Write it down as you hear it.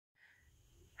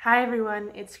Hi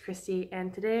everyone, it's Christy,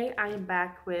 and today I am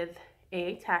back with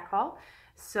a tack haul.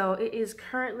 So it is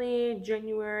currently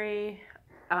January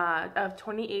of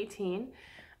 2018.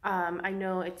 I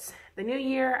know it's the new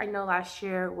year. I know last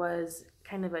year was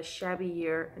kind of a shabby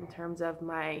year in terms of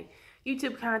my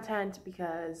YouTube content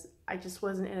because I just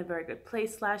wasn't in a very good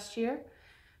place last year.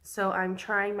 So I'm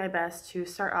trying my best to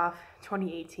start off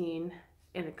 2018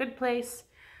 in a good place.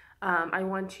 I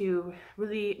want to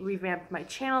really revamp my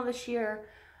channel this year.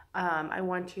 I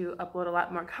want to upload a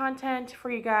lot more content for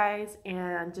you guys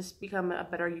and just become a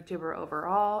better YouTuber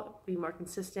overall, be more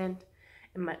consistent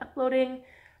in my uploading.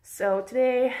 So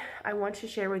today I want to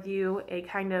share with you a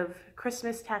kind of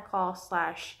Christmas tack haul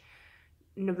slash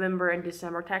November and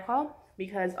December tack haul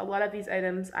because a lot of these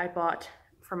items I bought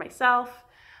for myself.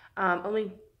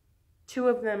 Only 2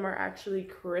 of them are actually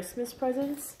Christmas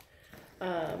presents.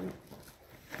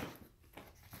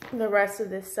 The rest of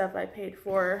this stuff I paid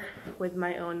for with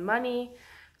my own money.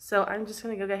 So I'm just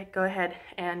gonna go ahead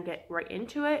and get right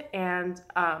into it. And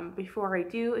before I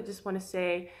do, I just want to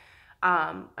say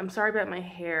I'm sorry about my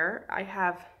hair. I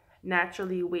have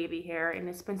naturally wavy hair, and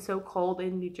it's been so cold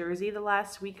in New Jersey the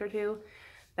last week or 2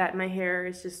 that my hair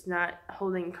is just not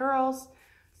holding curls.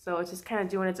 So it's just kind of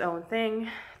doing its own thing.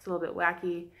 It's a little bit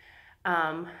wacky.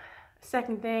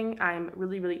 Second thing, I'm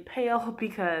really pale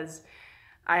because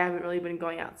I haven't really been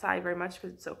going outside very much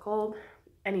because it's so cold.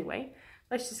 Anyway,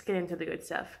 let's just get into the good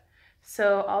stuff.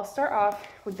 So I'll start off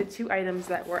with the 2 items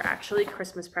that were actually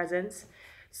Christmas presents.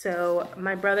 So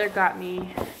my brother got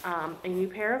me a new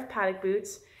pair of paddock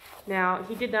boots. Now,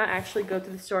 he did not actually go to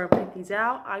the store and pick these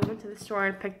out. I went to the store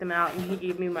and picked them out, and he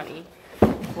gave me money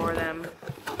for them.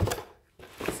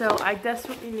 So I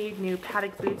desperately need new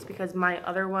paddock boots because my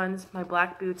other ones, my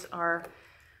black boots, are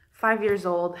 5 years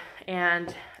old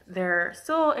and they're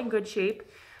still in good shape,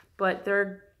 but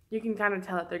you can kind of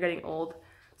tell that they're getting old.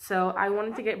 So I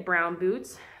wanted to get brown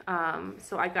boots.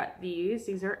 So I got these.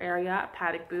 These are Ariat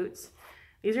paddock boots.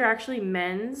 These are actually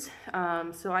men's,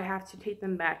 so I have to take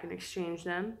them back and exchange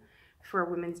them for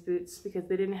women's boots because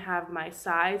they didn't have my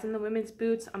size in the women's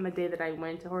boots on the day that I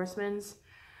went to Horseman's.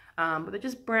 But they're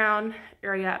just brown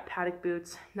Ariat paddock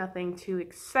boots, nothing too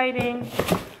exciting.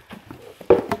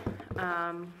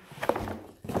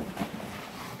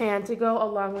 And to go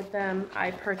along with them, I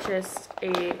purchased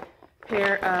a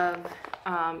pair of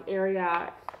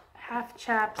Ariat half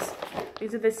chaps.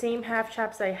 These are the same half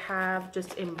chaps I have,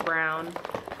 just in brown.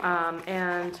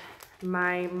 And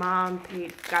my mom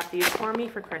got these for me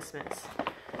for Christmas.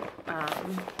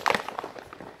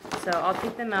 So I'll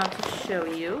take them out to show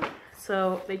you.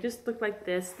 So they just look like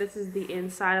this. This is the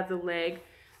inside of the leg.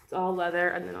 It's all leather.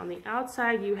 And then on the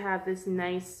outside, you have this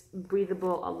nice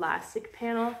breathable elastic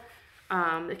panel.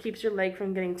 It keeps your leg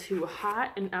from getting too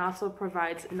hot and also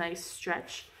provides a nice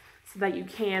stretch so that you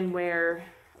can wear,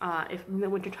 if in the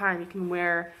winter time, you can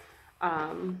wear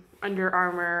Under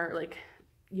Armour, like,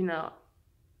 you know,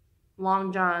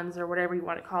 long johns or whatever you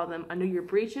want to call them, under your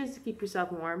breeches to keep yourself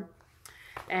warm.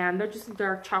 And they're just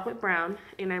dark chocolate brown,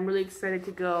 and I'm really excited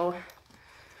to go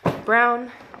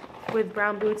brown with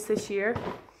brown boots this year.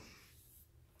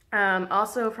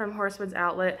 Also from Horseman's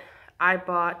Outlet, I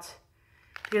bought,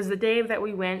 because the day that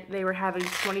we went, they were having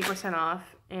 20%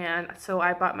 off, and so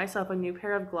I bought myself a new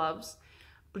pair of gloves,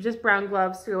 but just brown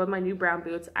gloves to go with my new brown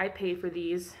boots. I paid for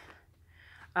these.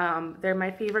 They're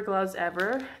my favorite gloves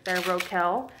ever. They're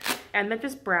Rokel, and they're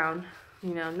just brown,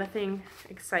 you know, nothing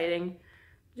exciting.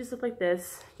 Just look like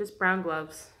this, just brown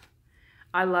gloves.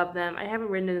 I love them. I haven't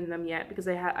ridden in them yet because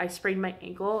I sprained my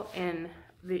ankle in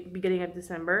the beginning of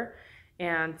December,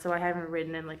 and so I haven't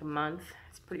ridden in like a month.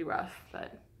 It's pretty rough,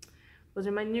 but those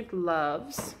are my new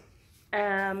gloves.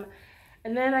 And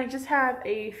then I just have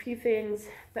a few things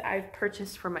that I've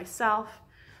purchased for myself.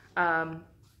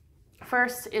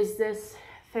 First is this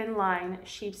thin line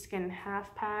sheepskin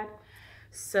half pad.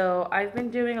 So I've been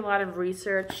doing a lot of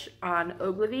research on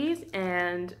Ogilvy's,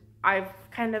 and I've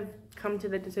kind of come to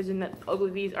the decision that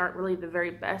Ogilvy's aren't really the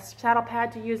very best saddle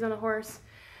pad to use on a horse.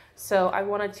 So I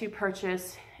wanted to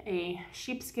purchase a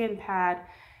sheepskin pad,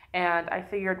 and I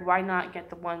figured why not get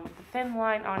the one with the thin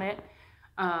line on it.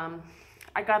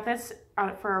 I got this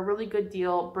for a really good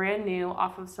deal, brand new,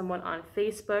 off of someone on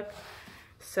Facebook.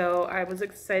 So I was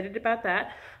excited about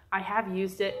that. I have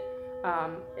used it.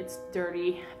 It's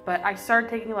dirty, but I started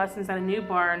taking lessons at a new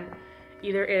barn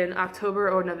either in October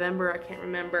or November, I can't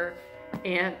remember,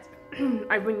 and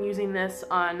I've been using this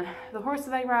on the horse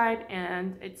that I ride,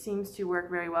 and it seems to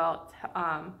work very well,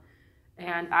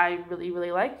 and I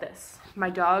really like this.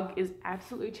 My dog is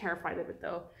absolutely terrified of it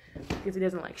though, because he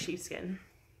doesn't like sheepskin.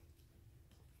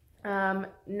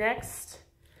 Next,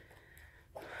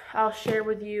 I'll share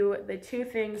with you the two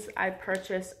things I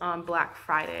purchased on Black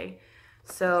Friday.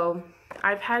 So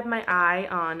I've had my eye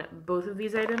on both of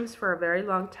these items for a very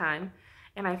long time,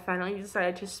 and I finally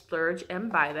decided to splurge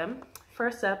and buy them.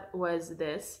 First up was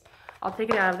this. I'll take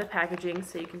it out of the packaging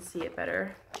so you can see it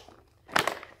better.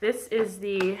 This is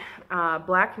the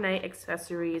Black Knight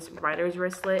Accessories Rider's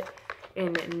Wristlet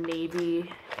in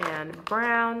navy and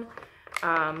brown.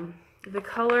 The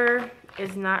color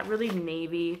is not really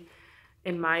navy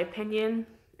in my opinion.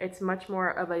 It's much more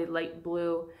of a light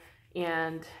blue,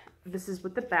 and this is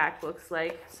what the back looks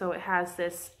like. So it has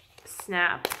this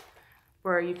snap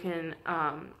where you can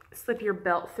slip your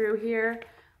belt through here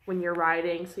when you're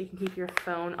riding so you can keep your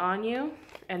phone on you.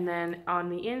 And then on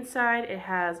the inside it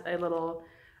has a little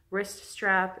wrist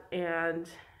strap, and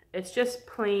it's just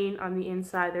plain on the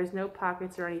inside. There's no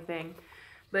pockets or anything,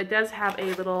 but it does have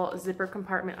a little zipper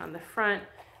compartment on the front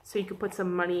so you can put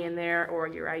some money in there or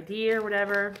your ID or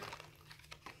whatever.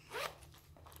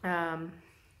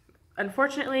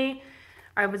 Unfortunately,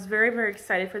 I was very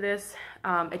excited for this.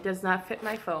 It does not fit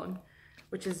my phone,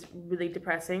 which is really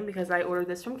depressing because I ordered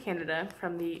this from Canada,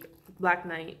 from the Black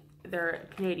Knight. They're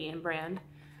a Canadian brand.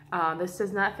 This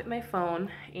does not fit my phone,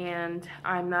 and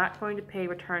I'm not going to pay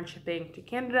return shipping to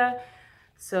Canada.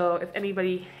 So if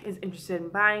anybody is interested in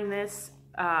buying this,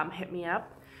 hit me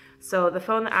up. So the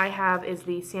phone that I have is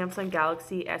the Samsung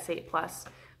Galaxy S8 Plus.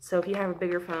 So if you have a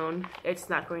bigger phone, it's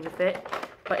not going to fit,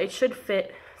 but it should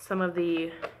fit some of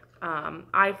the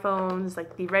iPhones,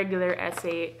 like the regular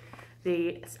S8,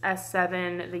 the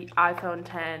S7, the iPhone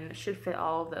 10, should fit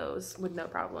all of those with no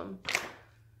problem.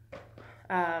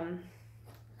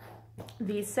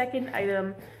 The second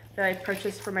item that I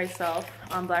purchased for myself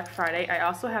on Black Friday, I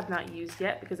also have not used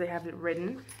yet because I haven't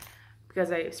ridden,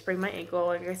 because I sprained my ankle,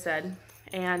 like I said,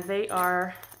 and they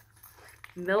are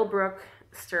Millbrook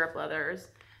stirrup leathers.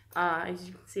 As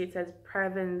you can see, it says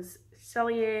Prevens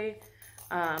Cellier.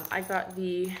 I got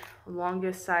the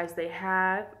longest size they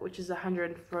have, which is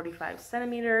 145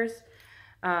 centimeters.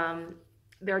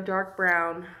 They're dark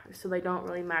brown, so they don't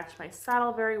really match my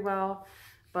saddle very well,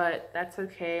 but that's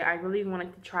okay. I really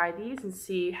wanted to try these and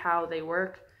see how they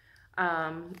work.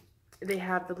 They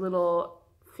have the little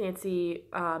fancy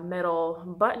metal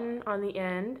button on the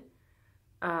end.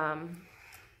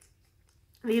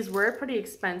 These were pretty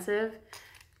expensive,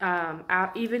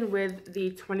 even with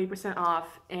the 20%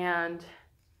 off, and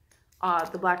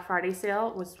the Black Friday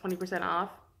sale was 20% off.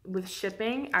 With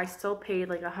shipping, I still paid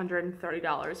like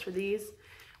 $130 for these,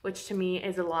 which to me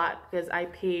is a lot because I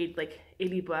paid like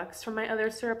 80 bucks for my other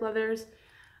stirrup leathers.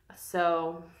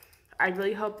 So I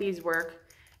really hope these work.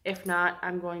 If not,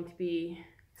 I'm going to be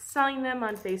selling them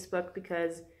on Facebook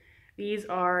because these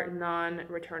are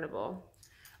non-returnable.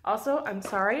 Also, I'm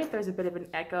sorry if there's a bit of an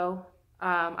echo.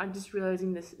 I'm just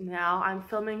realizing this now. I'm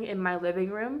filming in my living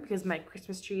room because my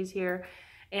Christmas tree is here,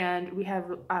 and we have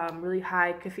really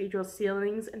high cathedral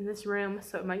ceilings in this room,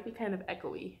 so it might be kind of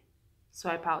echoey. So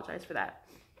I apologize for that.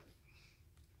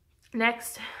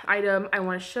 Next item I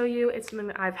want to show you is something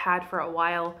that I've had for a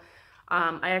while.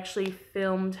 I actually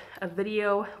filmed a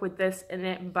video with this in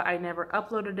it, but I never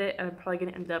uploaded it, and I'm probably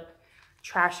going to end up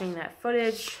trashing that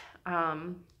footage.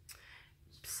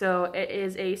 So it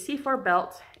is a C4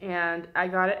 belt, and I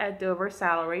got it at Dover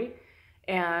Salary,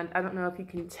 and I don't know if you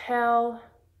can tell,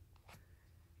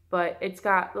 but it's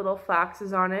got little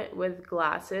foxes on it with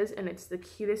glasses, and it's the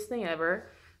cutest thing ever.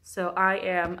 So I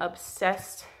am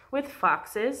obsessed with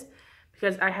foxes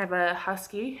because I have a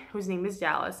husky whose name is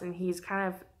Dallas, and he's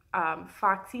kind of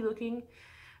foxy looking.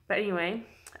 But anyway,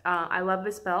 I love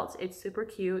this belt. It's super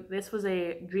cute. This was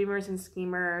a Dreamers and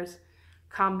Schemers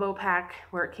combo pack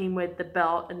where it came with the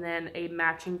belt and then a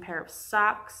matching pair of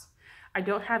socks. I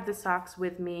don't have the socks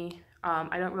with me.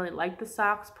 I don't really like the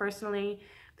socks personally.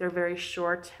 They're very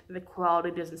short. The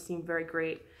quality doesn't seem very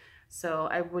great, so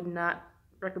I would not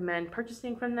recommend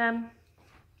purchasing from them.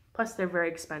 Plus, they're very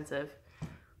expensive.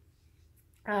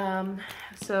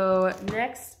 So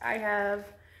next I have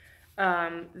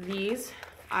these.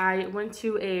 I went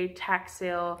to a tax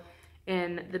sale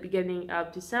in the beginning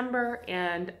of December,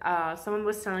 and someone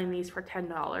was selling these for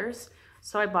 $10,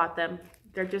 so I bought them.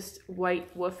 They're just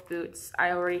white wolf boots.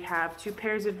 I already have 2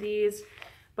 pairs of these,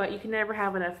 but you can never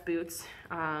have enough boots,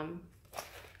 and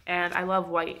I love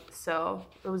white, so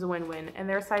it was a win-win. And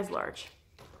they're a size large.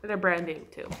 They're brand new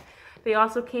too. They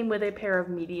also came with a pair of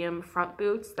medium front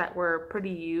boots that were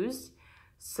pretty used,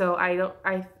 so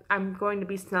I'm going to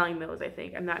be selling those. I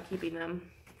think I'm not keeping them.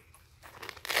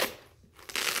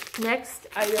 Next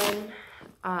item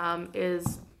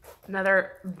is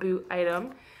another boot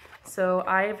item. So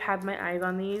I've had my eyes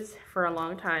on these for a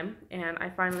long time, and I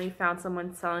finally found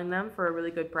someone selling them for a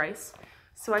really good price.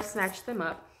 So I snatched them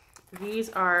up. These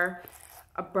are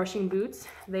brushing boots.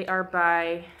 They are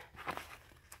by,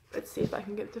 let's see if I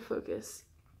can get it to focus,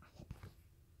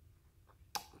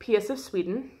 PS of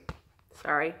Sweden.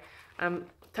 Sorry, I'm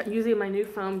using my new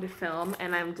phone to film,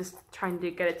 and I'm just trying to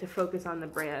get it to focus on the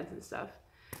brands and stuff.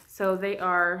 So they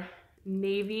are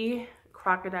navy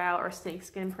crocodile or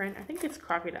snakeskin print. I think it's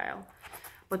crocodile,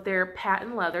 but they're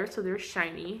patent leather, so they're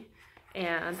shiny,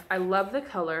 and I love the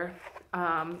color.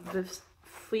 The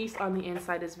fleece on the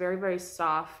inside is very, very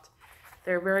soft.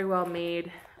 They're very well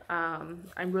made.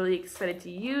 I'm really excited to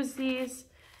use these,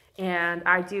 and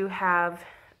I do have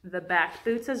the back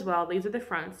boots as well. These are the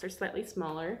fronts. They're slightly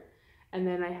smaller, and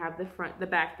then I have the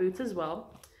back boots as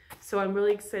well. So I'm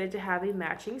really excited to have a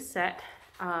matching set.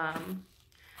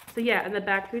 So yeah, and the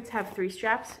back boots have 3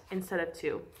 straps instead of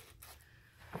 2.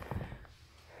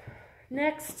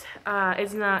 Next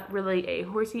is not really a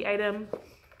horsey item,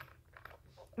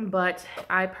 but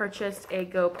I purchased a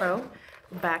GoPro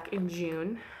back in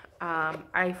June.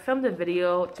 I filmed a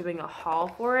video doing a haul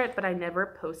for it, but I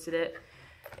never posted it.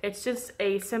 It's just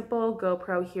a simple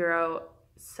GoPro Hero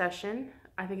session.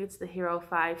 I think it's the Hero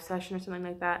 5 session or something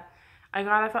like that. I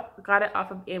got it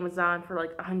off of Amazon for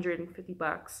like 150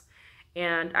 bucks,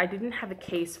 and I didn't have a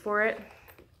case for it,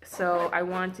 so I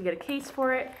wanted to get a case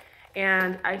for it.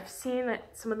 And I've seen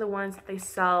that some of the ones that they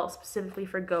sell specifically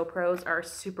for GoPros are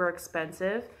super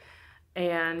expensive,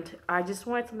 and I just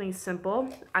wanted something simple.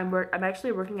 I'm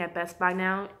actually working at Best Buy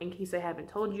now, in case I haven't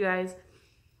told you guys.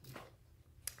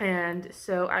 And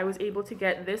so I was able to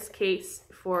get this case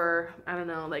for, I don't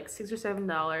know, like $6 or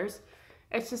 $7.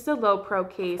 It's just a low pro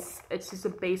case. It's just a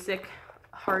basic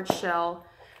hard shell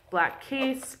black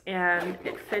case, and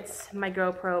it fits my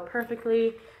GoPro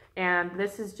perfectly. And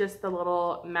this is just the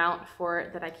little mount for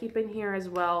it that I keep in here as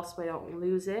well, so I don't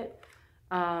lose it.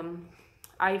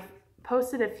 I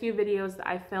posted a few videos that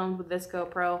I filmed with this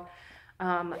GoPro.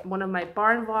 One of my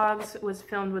barn vlogs was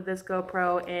filmed with this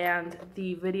GoPro, and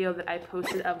the video that I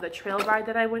posted of the trail ride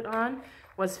that I went on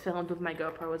was filmed with my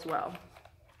GoPro as well.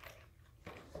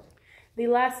 The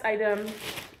last item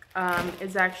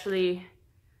is actually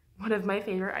one of my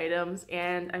favorite items,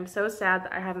 and I'm so sad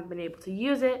that I haven't been able to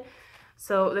use it.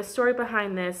 So the story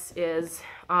behind this is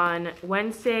on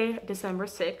Wednesday, December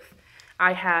 6th,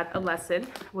 I had a lesson,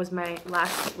 was my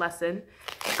last lesson,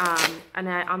 and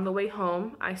on the way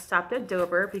home, I stopped at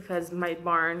Dover because my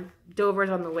barn,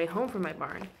 Dover's on the way home from my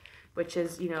barn, which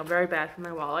is, you know, very bad for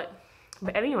my wallet.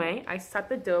 But anyway, I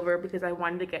stopped at Dover because I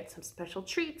wanted to get some special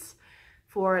treats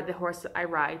for the horse that I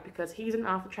ride, because he's an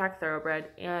off-the-track thoroughbred,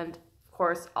 and of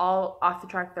course, all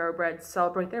off-the-track thoroughbreds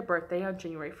celebrate their birthday on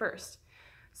January 1st.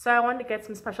 So I wanted to get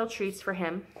some special treats for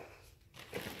him.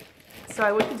 So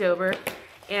I went to Dover,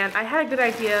 and I had a good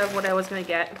idea of what I was going to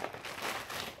get.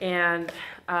 And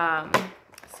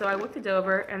so I went to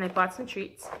Dover, and I bought some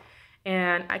treats.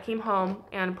 And I came home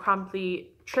and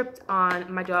promptly tripped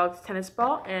on my dog's tennis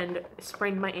ball and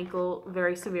sprained my ankle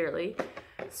very severely.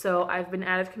 So I've been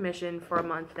out of commission for a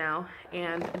month now,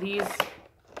 and these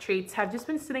treats have just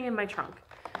been sitting in my trunk.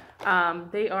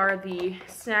 They are the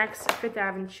Snacks Fifth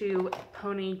Avenue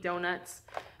Pony Donuts.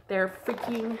 They're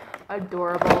freaking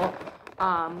adorable.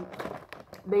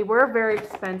 They were very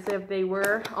expensive. They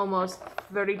were almost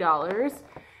 $30,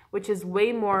 which is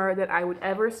way more than I would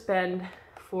ever spend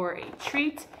for a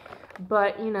treat.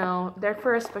 But, you know, they're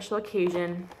for a special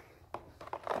occasion,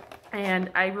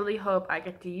 and I really hope I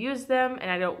get to use them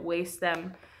and I don't waste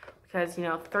them, because, you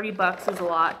know, 30 bucks is a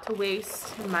lot to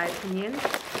waste, in my opinion.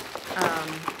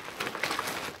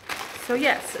 So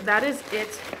yes, that is it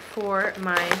for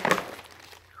my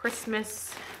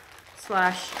Christmas /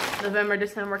 November,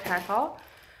 December tack haul.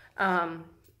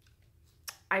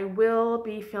 I will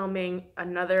be filming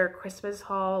another Christmas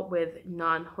haul with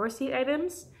non-horsey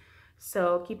items,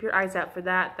 so keep your eyes out for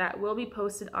that. That will be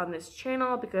posted on this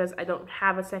channel because I don't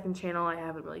have a second channel. I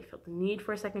haven't really felt the need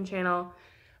for a second channel,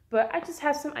 but I just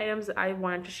have some items that I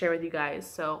wanted to share with you guys,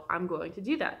 so I'm going to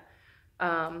do that.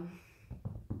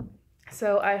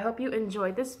 So I hope you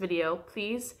enjoyed this video.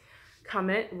 Please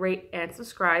comment, rate, and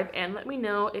subscribe, and let me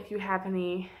know if you have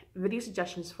any video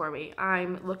suggestions for me.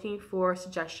 I'm looking for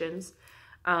suggestions.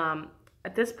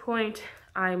 At this point,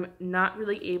 I'm not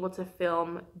really able to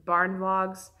film barn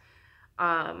vlogs,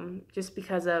 just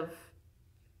because of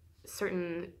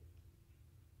certain,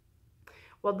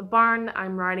 well, the barn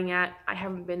I'm riding at, I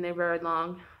haven't been there very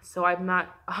long, so I'm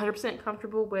not 100%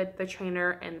 comfortable with the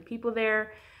trainer and the people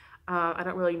there. I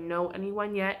don't really know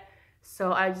anyone yet,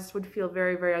 so I just would feel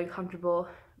very, very uncomfortable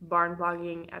barn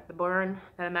vlogging at the barn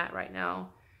that I'm at right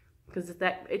now. because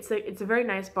it's a very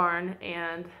nice barn,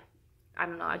 and I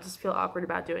don't know, I just feel awkward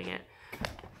about doing it.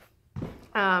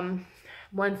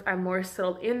 Once I'm more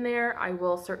settled in there, I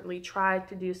will certainly try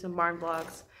to do some barn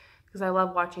vlogs because I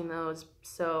love watching those,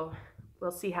 so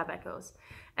we'll see how that goes.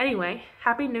 Anyway,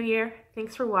 Happy New Year.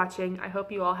 Thanks for watching. I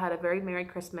hope you all had a very Merry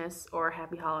Christmas or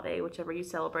Happy Holiday, whichever you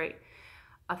celebrate.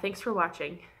 Thanks for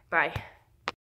watching. Bye.